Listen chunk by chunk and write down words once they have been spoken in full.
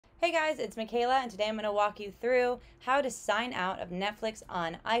Hey guys, it's Michaela, and today I'm going to walk you through how to sign out of Netflix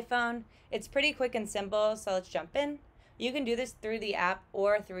on iPhone. It's pretty quick and simple, so let's jump in. You can do this through the app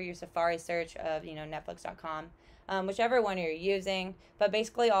or through your Safari search of, Netflix.com, whichever one you're using. But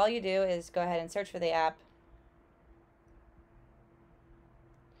basically all you do is go ahead and search for the app.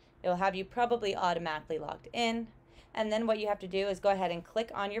 It'll have you probably automatically logged in. And then what you have to do is go ahead and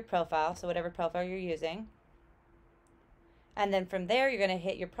click on your profile, so whatever profile you're using. And then from there, you're going to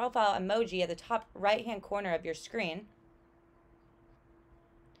hit your profile emoji at the top right-hand corner of your screen.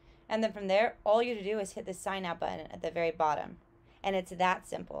 And then from there, all you have to do is hit the sign out button at the very bottom. And it's that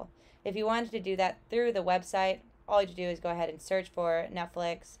simple. If you wanted to do that through the website, all you have to do is go ahead and search for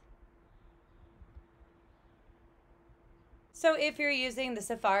Netflix. So if you're using the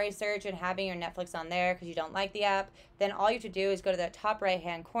Safari search and having your Netflix on there because you don't like the app, then all you have to do is go to the top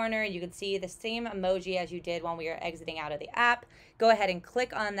right-hand corner. You can see the same emoji as you did when we were exiting out of the app. Go ahead and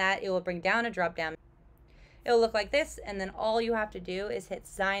click on that. It will bring down a drop-down. It will look like this, and then all you have to do is hit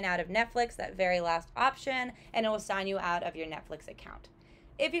sign out of Netflix, that very last option, and it will sign you out of your Netflix account.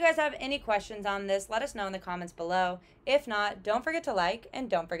 If you guys have any questions on this, let us know in the comments below. If not, don't forget to like and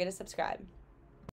don't forget to subscribe.